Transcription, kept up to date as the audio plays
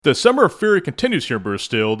The Summer of Fury continues here in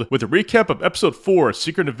Brewstilled with a recap of Episode 4,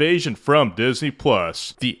 Secret Invasion from Disney+.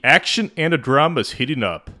 The action and the drama is heating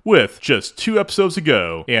up, with just 2 episodes to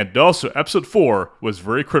go, and also Episode 4 was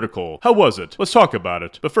very critical. How was it? Let's talk about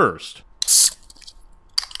it, but first,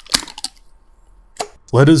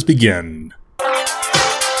 let us begin.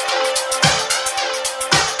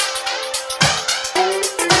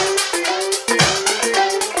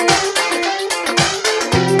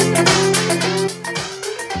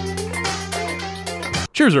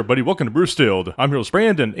 Cheers everybody, welcome to Brewstilled. I'm your host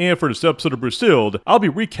Brandon, and for this episode of Brewstilled, I'll be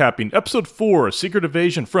recapping Episode 4, Secret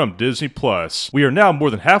Invasion from Disney+. We are now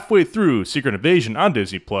more than halfway through Secret Invasion on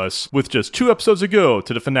Disney+, with just 2 episodes to go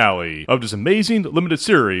to the finale of this amazing limited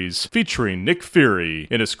series featuring Nick Fury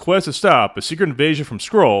in his quest to stop a secret invasion from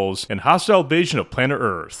Skrulls and hostile invasion of planet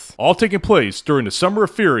Earth, all taking place during the Summer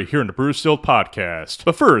of Fury here in the Brewstilled podcast.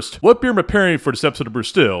 But first, what beer am I pairing for this episode of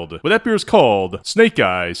Brewstilled? Well, that beer is called Snake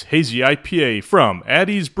Eyes Hazy IPA from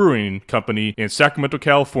At Ease Brewing Company in Sacramento,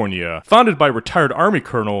 California. Founded by retired Army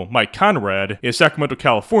Colonel Mike Conrad in Sacramento,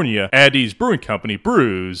 California, At Ease Brewing Company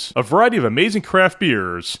brews a variety of amazing craft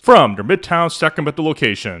beers from their Midtown Sacramento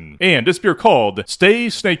location. And this beer, called Stay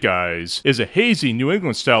Snake Eyes, is a hazy New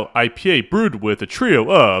England-style IPA brewed with a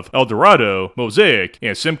trio of El Dorado, Mosaic,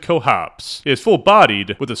 and Simcoe hops. It is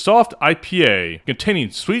full-bodied with a soft IPA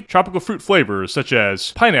containing sweet tropical fruit flavors such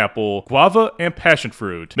as pineapple, guava, and passion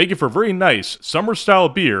fruit, making for a very nice summer-style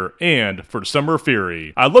beer and for the Summer of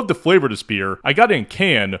Fury. I love the flavor of this beer. I got it in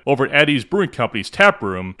can over at At Ease Brewing Company's tap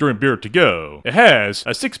room during Beer to Go. It has a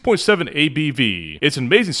 6.7 ABV. It's an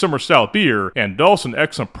amazing summer-style beer and also an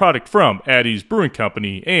excellent product from At Ease Brewing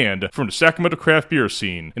Company and from the Sacramento craft beer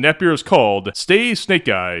scene. And that beer is called Stay Snake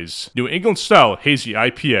Eyes New England-style Hazy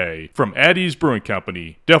IPA from At Ease Brewing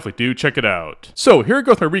Company. Definitely do check it out. So here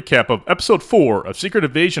goes my recap of Episode 4 of Secret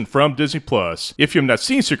Invasion from Disney+. If you have not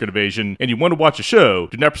seen Secret Invasion and you want to watch the show,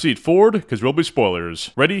 do not proceed forward, because there will be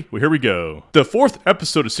spoilers. Ready? Well, here we go. The 4th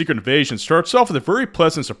episode of Secret Invasion starts off with a very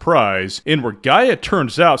pleasant surprise, in where Gaia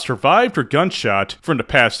turns out survived her gunshot from the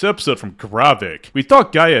past episode from Gravik. We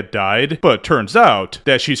thought Gaia died, but it turns out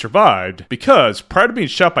that she survived, because prior to being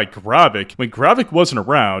shot by Gravik, when Gravik wasn't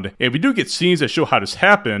around, and we do get scenes that show how this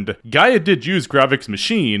happened, Gaia did use Gravik's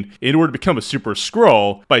machine in order to become a super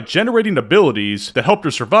Skrull by generating abilities that helped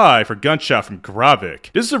her survive her gunshot from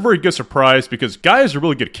Gravik. This is a very good surprise because Gaia is a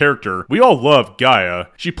really good character. We all love Gaia.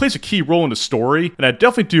 She plays a key role in the story, and I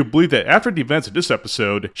definitely do believe that after the events of this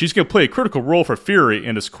episode, she's going to play a critical role for Fury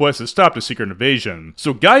in his quest to stop the secret invasion.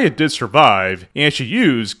 So Gaia did survive, and she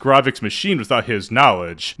used Gravik's machine without his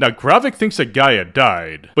knowledge. Now Gravik thinks that Gaia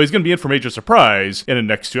died, but he's going to be in for a major surprise in the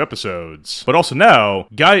next 2 episodes. But also now,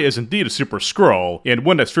 Gaia is indeed a super Skrull, and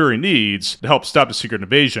one that Fury needs to help stop the secret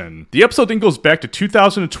invasion. The episode then goes back to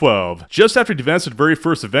 2012, just after the events of the very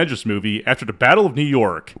first Avengers movie, after the Battle of New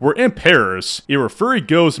York. We're in Paris, where Fury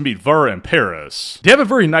goes to meet Vara in Paris. They have a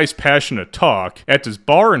very nice passionate talk at this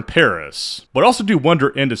bar in Paris. But I also do wonder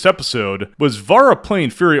in this episode, was Vara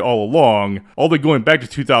playing Fury all along, all the way going back to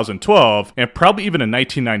 2012, and probably even in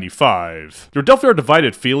 1995. There definitely are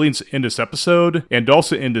divided feelings in this episode, and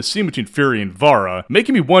also in the scene between Fury and Vara,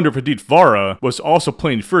 making me wonder if indeed Vara was also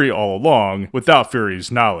playing Fury all along, without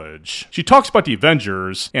Fury's knowledge. She talks about the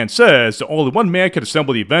Avengers, and says that only one man could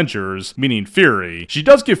assemble the Avengers, meaning Fury. She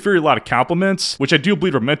does give Fury a lot of compliments, which I do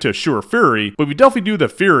believe are meant to assure Fury, but we definitely do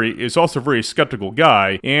that Fury is also a very skeptical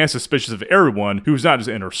guy and suspicious of everyone who's not his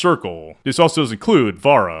inner circle. This also does include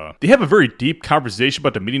Vara. They have a very deep conversation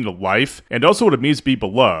about the meaning of life and also what it means to be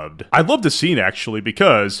beloved. I love the scene actually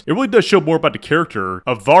because it really does show more about the character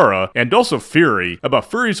of Vara and also Fury, about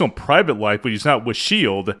Fury's own private life when he's not with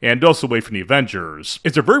S.H.I.E.L.D. and also away from the Avengers.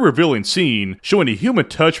 It's a very revealing scene showing a human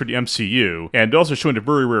touch for the MCU and also showing the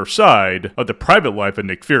very rare side of the private life of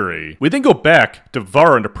Nick Fury. We then go back to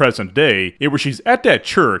Vara in the present day, where she's at that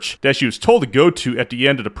church that she was told to go to at the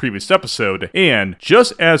end of the previous episode, and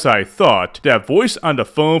just as I thought, that voice on the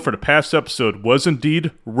phone for the past episode was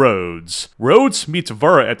indeed Rhodes. Rhodes meets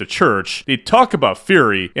Vara at the church, they talk about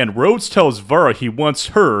Fury, and Rhodes tells Vara he wants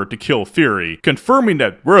her to kill Fury, confirming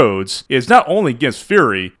that Rhodes is not only against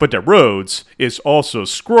Fury, but that Rhodes is also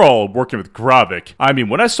Skrull working with Gravik. I mean,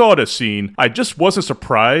 when I saw this scene, I just wasn't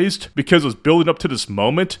surprised because it was built building up to this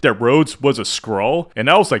moment that Rhodes was a Skrull, and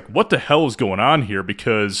I was like, what the hell is going on here?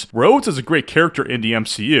 Because Rhodes is a great character in the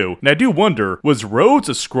MCU, and I do wonder, was Rhodes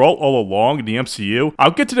a Skrull all along in the MCU?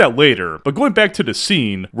 I'll get to that later, but going back to the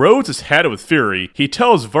scene, Rhodes has had it with Fury. He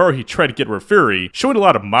tells Varra he tried to get rid of Fury, showing a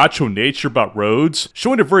lot of macho nature about Rhodes,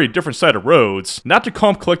 showing a very different side of Rhodes, not the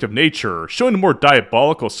calm collective nature, showing a more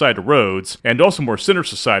diabolical side of Rhodes, and also more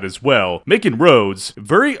sinister side as well, making Rhodes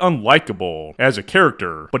very unlikable as a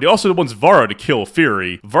character. But he also wants Varra to kill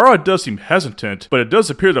Fury. Varra does seem hesitant, but it does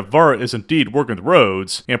appear that Varra is indeed working with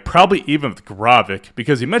Rhodes, and probably even with Gravik,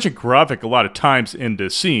 because he mentioned Gravik a lot of times in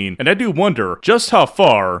this scene, and I do wonder just how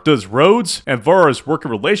far does Rhodes and Varra's working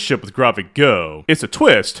relationship with Gravik go? It's a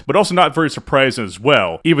twist, but also not very surprising as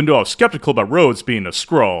well, even though I was skeptical about Rhodes being a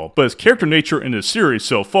Skrull, but his character nature in this series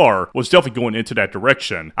so far was definitely going into that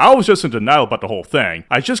direction. I was just in denial about the whole thing.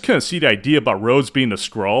 I just couldn't see the idea about Rhodes being a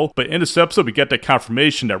Skrull, but in this episode we get that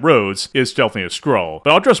confirmation that Rhodes is definitely a Skrull.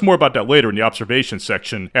 But I'll address more about that later in the observation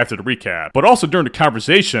section after the recap. But also during the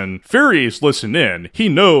conversation, Fury is listening in. He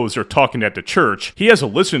knows they're talking at the church. He has a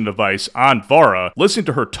listening device on Varra, listening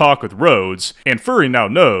to her talk with Rhodes, and Fury now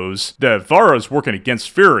knows that Varra is working against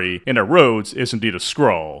Fury and that Rhodes is indeed a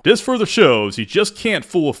Skrull. This further shows he just can't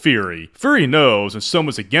fool Fury. Fury knows when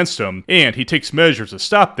someone's against him, and he takes measures to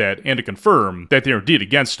stop that and to confirm that they're indeed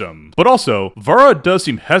against him. But also, Varra does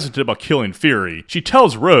seem hesitant about killing Fury. She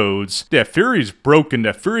tells Rhodes that Fury's broken,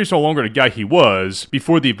 that Fury's no longer the guy he was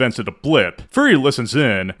before the events of the blip. Fury listens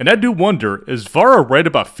in, and I do wonder, is Varra right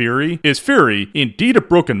about Fury? Is Fury indeed a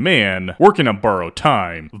broken man working on borrowed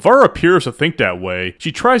time? Varra appears to think that way.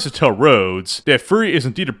 She tries to tell Rhodes that Fury is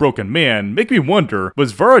indeed a broken man, making me wonder,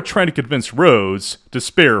 was Varra trying to convince Rhodes to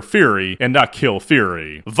spare Fury and not kill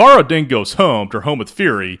Fury? Varra then goes home to her home with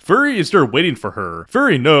Fury. Fury is there waiting for her.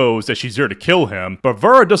 Fury knows that she's there to kill him, but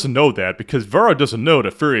Varra doesn't know that because Varra doesn't know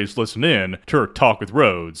that Fury is listening in to her talk with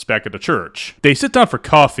Rhodes back at the church. They sit down for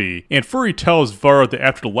coffee, and Fury tells Varra that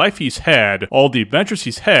after the life he's had, all the adventures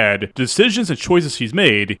he's had, the decisions and choices he's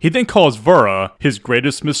made, he then calls Varra his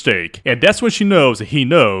greatest mistake. And that's when she knows that he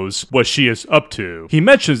knows what she is up to. He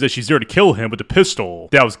mentions that she's there to kill him with the pistol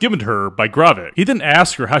that was given to her by Gravik. He then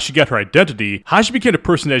asks her how she got her identity, how she became the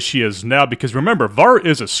person that she is now, because remember, Varra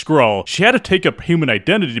is a Skrull. She had to take up human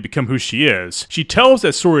identity to become who she is. She tells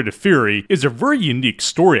that story to Fury. It's a very unique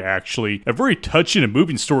story actually, a very touching and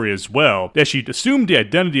moving story as well, that she assumed the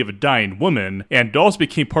identity of a dying woman and also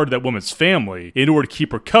became part of that woman's family in order to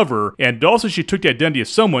keep her cover, and also she took the identity of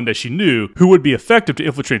someone that she knew who would be effective to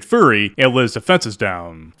infiltrate Fury and let his defenses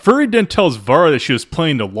down. Fury then tells Varra that she was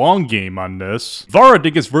playing the long game on this. Varra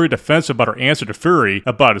then gets very defensive about her answer to Fury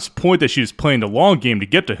about his point that she was playing the long game to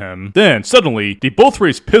get to him. Then, suddenly, they both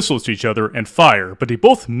raise pistols to each other and fire, but they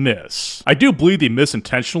both miss. I do believe they miss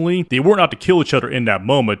intentionally. They weren't out to kill each other in that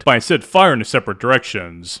moment, but instead fire in separate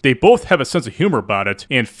directions. They both have a sense of humor about it,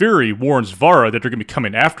 and Fury warns Varra that they're going to be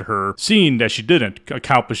coming after her, seeing that she didn't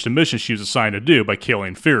accomplish the mission she was assigned to do by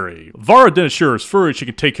killing Fury. Varra then assures Fury she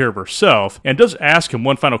can take care of herself, and does ask him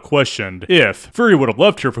one final question, if Fury would have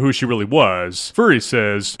loved her for who she really was. Fury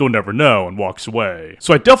says, "They'll never know," and walks away.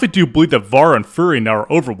 So I definitely do believe that Varra and Fury now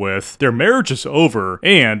are over with, their marriage is over,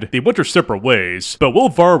 and they went their separate ways, but will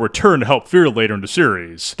Varra return to help Fury later in the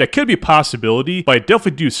series? That could be a possibility, but I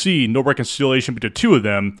definitely do see no reconciliation between the two of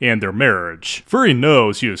them and their marriage. Fury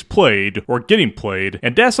knows he is played, or getting played,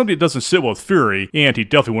 and that's something that doesn't sit well with Fury, and he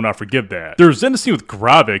definitely will not forgive that. There's then a scene with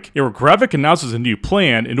Gravik, where Gravik announces a new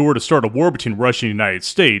plan in order to start a war between Russia and the United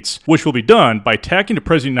States, which will be done by attacking the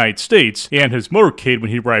President of the United States and his motorcade when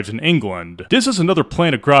he arrives in England. This is another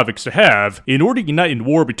plan of Gravik's to have in order to unite in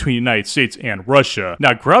war between the United States and Russia.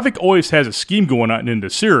 Now, Gravik always has a scheme going on in the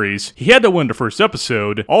series. He had that one in the first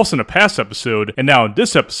episode, also in the past episode, and now in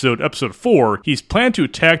this episode, episode 4, he's planned to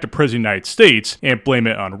attack the President of the United States and blame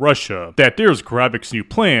it on Russia. That there's Gravik's new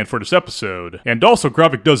plan for this episode. And also,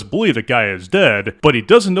 Gravik does believe that Gaia is dead, but he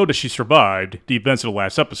doesn't know that she survived the events of the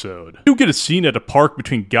last episode. You get a scene at a park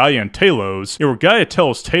between Gaia and Talos, where Gaia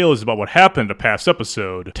tells Talos about what happened in the past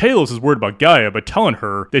episode. Talos is worried about Gaia by telling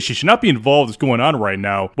her that she should not be involved in what's going on right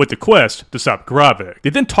now with the quest to stop Gravik. They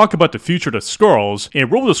then talk about the future of the Skrulls and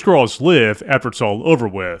where will the Skrulls live after it's all over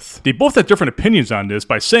with. They both have different opinions on this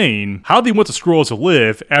by saying how they want the Skrulls to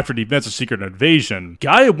live after the events of Secret Invasion.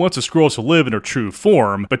 Gaia wants the Skrulls to live in their true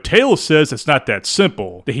form, but Talos says it's not that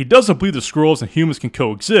simple, that he doesn't believe the Skrulls and humans can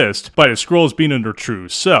coexist by the Skrulls being in their true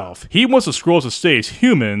self. He wants the Skrulls to stay as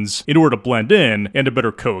humans in order to blend in and to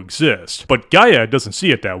better coexist. But Gaia doesn't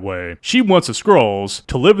see it that way. She wants the Skrulls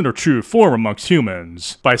to live in their true form amongst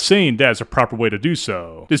humans, by saying that is a proper way to do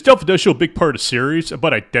so. This definitely does show a big part of the series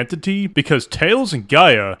about identity, because Talos and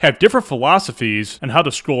Gaia have different philosophies on how the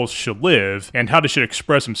the Skrulls should live, and how they should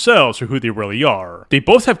express themselves for who they really are. They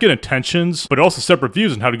both have good intentions, but also separate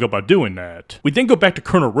views on how to go about doing that. We then go back to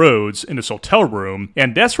Colonel Rhodes in this hotel room,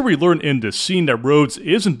 and that's where we learn in this scene that Rhodes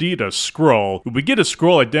is indeed a Skrull. We get a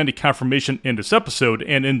Skrull identity confirmation in this episode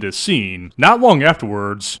and in this scene. Not long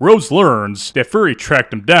afterwards, Rhodes learns that Fury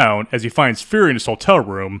tracked him down as he finds Fury in his hotel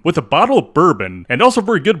room with a bottle of bourbon, and also a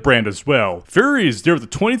very good brand as well. Fury is there with a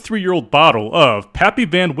 23-year-old bottle of Pappy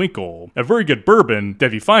Van Winkle, a very good bourbon that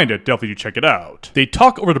if you find it, definitely do check it out. They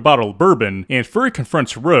talk over the bottle of bourbon, and Fury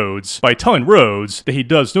confronts Rhodes by telling Rhodes that he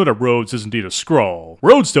does know that Rhodes is indeed a Skrull.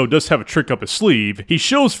 Rhodes, though, does have a trick up his sleeve. He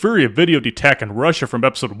shows Fury a video of the attack in Russia from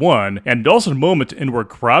episode 1, and also the moment in where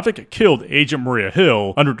Gravik killed Agent Maria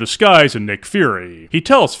Hill under disguise of Nick Fury. He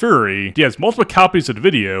tells Fury he has multiple copies of the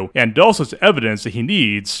video, and also has evidence that he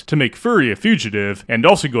needs to make Fury a fugitive and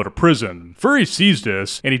also go to prison. Fury sees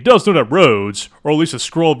this, and he does know that Rhodes, or at least a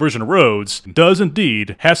Skrull version of Rhodes, does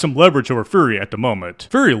indeed have some leverage over Fury at the moment.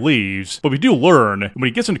 Fury leaves, but we do learn when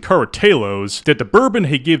he gets in the car with Talos that the bourbon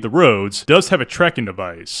he gave the Rhodes does have a tracking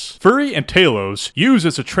device. Fury and Talos use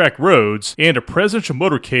this to track Rhodes and a presidential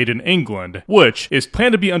motorcade in England, which is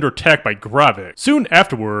planned to be under attack by Gravik. Soon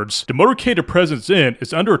afterwards, the motorcade the president's in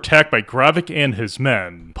is under attack by Gravik and his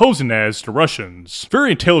men, posing as the Russians.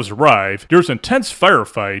 Fury and Talos arrive, there's an intense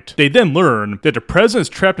firefight. They then learn that the president is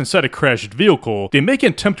trapped inside a crashed vehicle. They make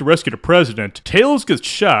an attempt to rescue the president. Talos gets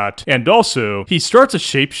shot, and also, he starts a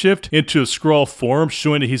shapeshift into a Skrull form,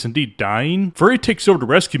 showing that he's indeed dying. Fury takes over the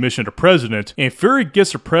rescue mission of the president, and Fury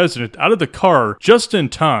gets the president out of the car just in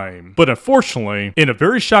time. But unfortunately, in a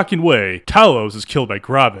very shocking way, Talos is killed by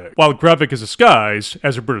Gravik, while Gravik is disguised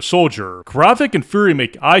as a British soldier. Gravik and Fury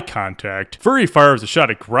make eye contact. Fury fires a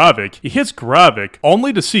shot at Gravik. He hits Gravik,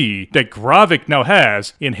 only to see that Gravik now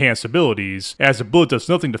has enhanced abilities, as the bullet does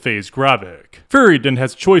nothing to phase Gravik. Fury then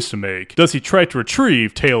has a choice to make. Does he try to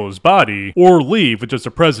retrieve Talos' body, or leave with just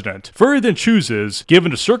the president? Fury then chooses,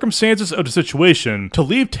 given the circumstances of the situation, to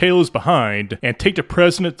leave Talos behind and take the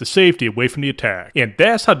president to safety away from the attack. And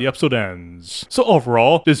that's how the episode ends. So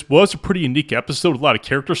overall, this was a pretty unique episode with a lot of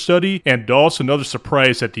character study, and also another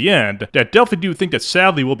surprise at the end that definitely do think that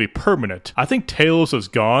sadly will be permanent. I think Talos is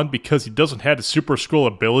gone because he doesn't have the Super Skrull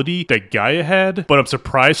ability that Gaia had, but I'm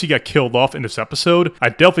surprised he got killed off in this episode. I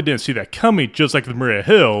definitely didn't see that coming, just like with Maria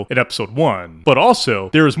Hill in episode 1. But also,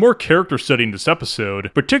 there is more character study in this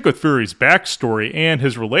episode, particularly with Fury's backstory and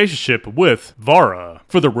his relationship with Vara.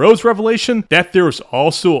 For the Rhodes revelation, that there was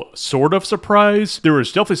also sort of surprise. There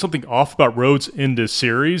was definitely something off about Rhodes in this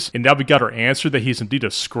series, and now we got our answer that he's indeed a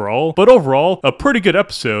Skrull. But overall, a pretty good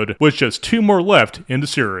episode with just 2 more left in the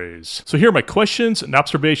series. So here are my questions and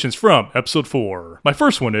observations from episode 4. My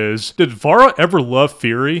first one is, did Vara ever love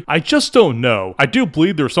Fury? I just don't know. I do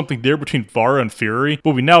believe there was something there between Vara and Fury,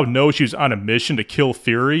 but we now know she was on a mission to kill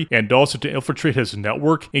Fury and also to infiltrate his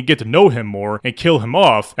network and get to know him more and kill him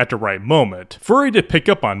off at the right moment. Fury did pick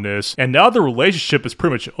up on this, and now the relationship is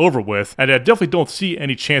pretty much over with, and I definitely don't see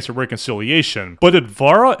any chance of reconciliation. But did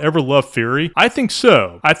Vara ever love Fury? I think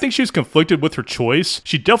so. I think she's conflicted with her choice.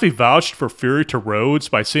 She definitely vouched for Fury to Rhodes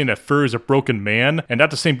by saying that Fury is a broken man and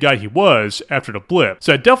not the same guy he was after the blip.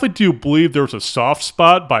 So I definitely do believe there was a soft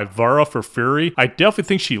spot by Vara for Fury. I definitely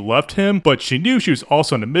think she loved him, but she knew she was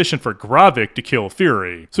also on a mission for Gravik to kill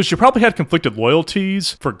Fury. So she probably had conflicted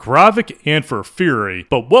loyalties for Gravik and for Fury.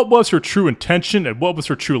 But what was her true intention and what was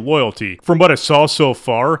her true loyalty? From what I saw so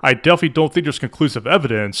far, I definitely don't think there's conclusive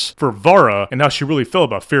evidence for Vara and how she really felt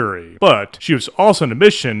about Fury. But she was also on a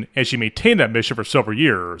mission, and she maintained that mission for several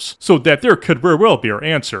years. So that there could very well be our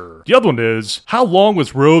answer. The other one is, how long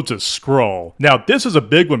was Rhodes a Skrull? Now this is a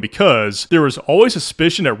big one because there was always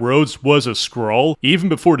suspicion that Rhodes was a Skrull even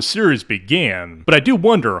before the series began. But I do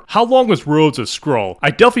wonder, how long was Rhodes a Skrull?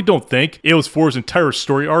 I definitely don't think it was for his entire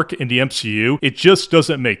story arc in the MCU. It just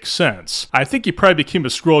doesn't make sense. I think he probably became a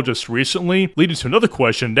Skrull just recently, leading to another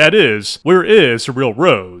question, that is, where is the real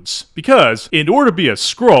Rhodes? Because in order to be a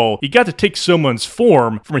Skrull, you got to take someone's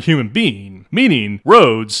form from a human being. Meaning,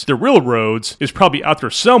 Rhodes, the real Rhodes, is probably out there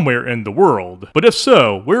somewhere in the world. But if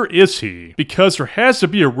so, where is he? Because there has to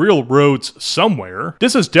be a real Rhodes somewhere.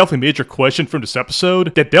 This is definitely a major question from this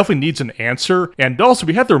episode that definitely needs an answer. And also,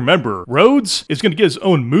 we have to remember, Rhodes is going to get his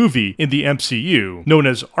own movie in the MCU, known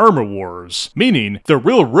as Armor Wars. Meaning, the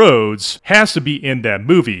real Rhodes has to be in that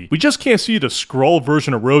movie. We just can't see the Skrull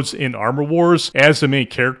version of Rhodes in Armor Wars as the main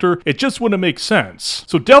character. It just wouldn't make sense.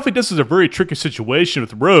 So definitely this is a very tricky situation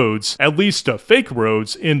with Rhodes, at least leads to fake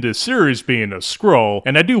Rhodes in this series being a Skrull,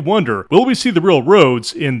 and I do wonder, will we see the real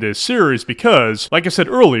Rhodes in this series? Because, like I said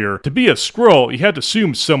earlier, to be a Skrull, you had to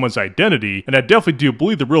assume someone's identity, and I definitely do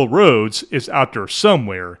believe the real Rhodes is out there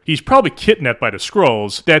somewhere. He's probably kidnapped by the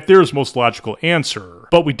Skrulls. That there's the most logical answer.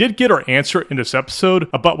 But we did get our answer in this episode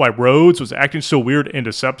about why Rhodes was acting so weird in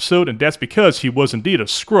this episode, and that's because he was indeed a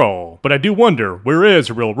Skrull. But I do wonder, where is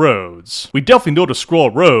the real Rhodes? We definitely know the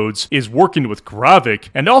Skrull Rhodes is working with Gravik,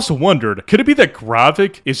 and I also wondered, could it be that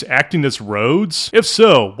Gravik is acting as Rhodes? If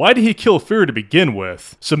so, why did he kill Fury to begin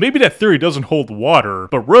with? So maybe that theory doesn't hold water,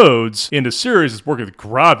 but Rhodes in the series is working with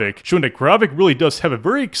Gravik, showing that Gravik really does have a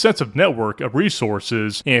very extensive network of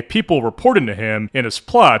resources and people reporting to him in his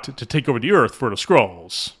plot to take over the Earth for the Skrulls.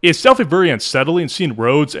 It's definitely very unsettling seeing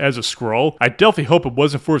Rhodes as a Skrull. I definitely hope it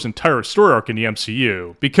wasn't for his entire story arc in the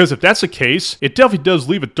MCU, because if that's the case, it definitely does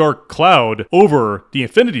leave a dark cloud over the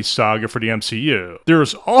Infinity Saga for the MCU.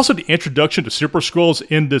 There's also the introduction to Super Skrulls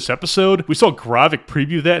in this episode. We saw Gravik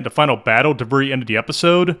preview that in the final battle at the very end of the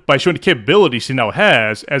episode by showing the capabilities he now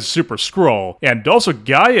has as a Super Skrull, and also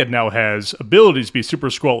Gaia now has abilities to be a Super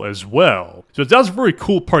Skrull as well. So that was a very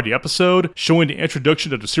cool part of the episode, showing the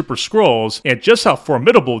introduction of the Super Skrulls and just how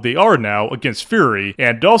formidable they are now against Fury,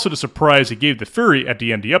 and also the surprise it gave the Fury at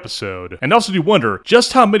the end of the episode. And also do wonder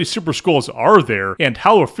just how many Super Skrulls are there, and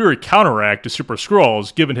how will Fury counteract the Super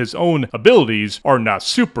Skrulls given his own abilities are not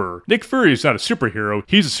super. Nick Fury is not a superhero,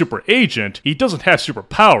 he's a super agent, he doesn't have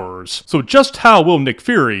superpowers. So just how will Nick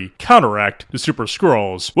Fury counteract the Super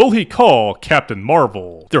Skrulls? Will he call Captain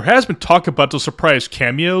Marvel? There has been talk about those surprise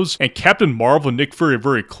cameos, and Captain Marvel and Nick Fury are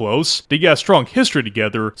very close. They got a strong history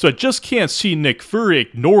together, so I just can't see Nick Fury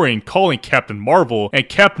ignoring calling Captain Marvel, and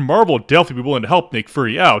Captain Marvel will definitely be willing to help Nick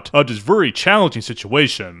Fury out of this very challenging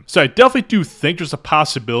situation. So I definitely do think there's a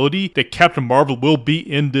possibility that Captain Marvel will be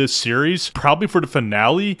in this series, probably for the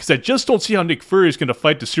finale, because I just don't see how Nick Fury is going to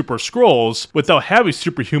fight the Super Skrulls without having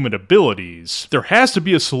superhuman abilities. There has to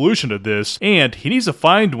be a solution to this, and he needs to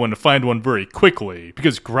find one very quickly,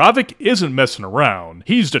 because Gravik isn't messing around.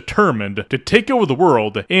 He's determined to take over the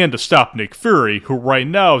world and to stop Nick Fury, who right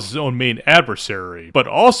now is his own main adversary. But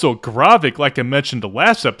also, Gravik, like I mentioned the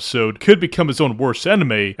last episode, could become his own worst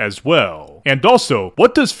enemy as well. And also,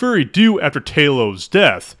 what does Fury do after Talos'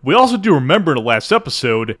 death? We also do remember in the last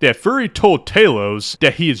episode that Fury told Talos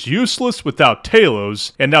that he is useless without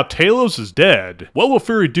Talos, and now Talos is dead. What will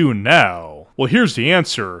Fury do now? Well, here's the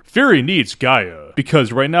answer. Fury needs Gaia,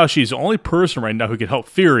 because right now she's the only person right now who can help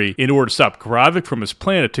Fury in order to stop Gravik from his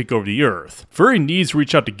plan to take over the Earth. Fury needs to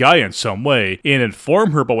reach out to Gaia in some way and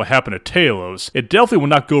inform her about what happened to Talos. It definitely will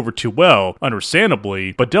not go over too well,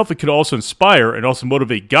 understandably, but definitely could also inspire and also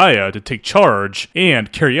motivate Gaia to take charge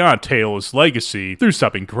and carry on Talos' legacy through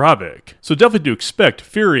stopping Gravik. So definitely do expect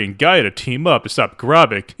Fury and Gaia to team up to stop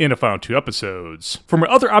Gravik in the final 2 episodes. From my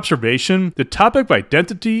other observation, the topic of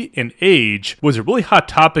identity and age was a really hot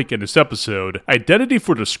topic in this episode. Identity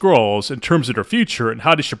for the Skrulls in terms of their future and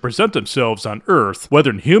how they should present themselves on Earth, whether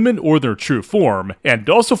in human or their true form, and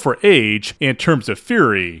also for age in terms of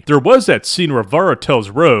Fury. There was that scene where Vara tells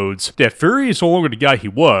Rhodes that Fury is no longer the guy he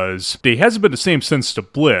was, that he hasn't been the same since the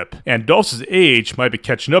blip, and also his age might be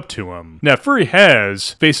catching up to him. Now, Fury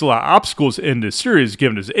has faced a lot of obstacles in this series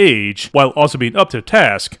given his age, while also being up to the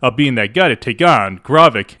task of being that guy to take on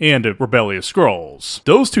Gravik and the rebellious Skrulls.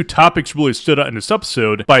 Those two topics really stood out in this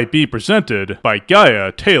episode by being presented by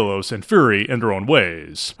Gaia, Talos, and Fury in their own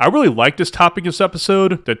ways. I really like this topic in this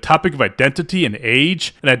episode, the topic of identity and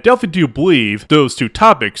age, and I definitely do believe those two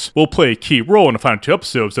topics will play a key role in the final 2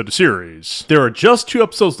 episodes of the series. There are just 2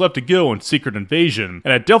 episodes left to go in Secret Invasion,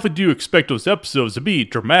 and I definitely do expect those episodes to be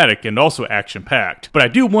dramatic and also action-packed. But I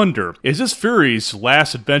do wonder, is this Fury's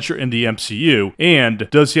last adventure in the MCU, and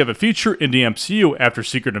does he have a future in the MCU after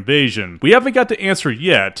Secret Invasion? We haven't got the answer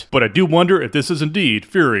yet, but I do wonder if this is indeed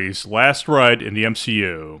Fury's last ride in the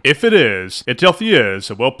MCU. If it is, it definitely is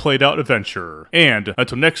a well-played out adventure. And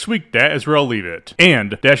until next week, that is where I'll leave it.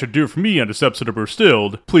 And that should do it for me on this episode of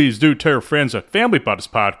Brewstilled. Please do tell your friends and family about this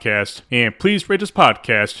podcast, and please rate this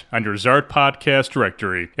podcast on your desired podcast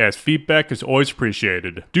directory, as feedback is always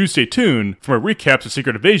appreciated. Do stay tuned for my recaps of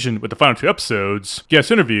Secret Invasion with the final 2 episodes,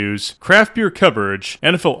 guest interviews, craft beer coverage,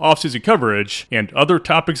 NFL offseason coverage, and other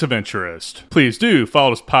topics of interest. Please do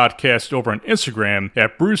follow this podcast over on Instagram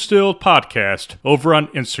at Brewstilled Podcast over on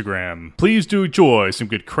Instagram. Please do enjoy some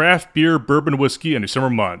good craft beer, bourbon, whiskey in the summer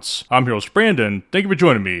months. I'm your host Brandon. Thank you for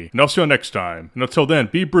joining me, and I'll see you next time. And until then,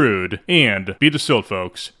 be brewed and be distilled,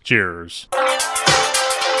 folks. Cheers.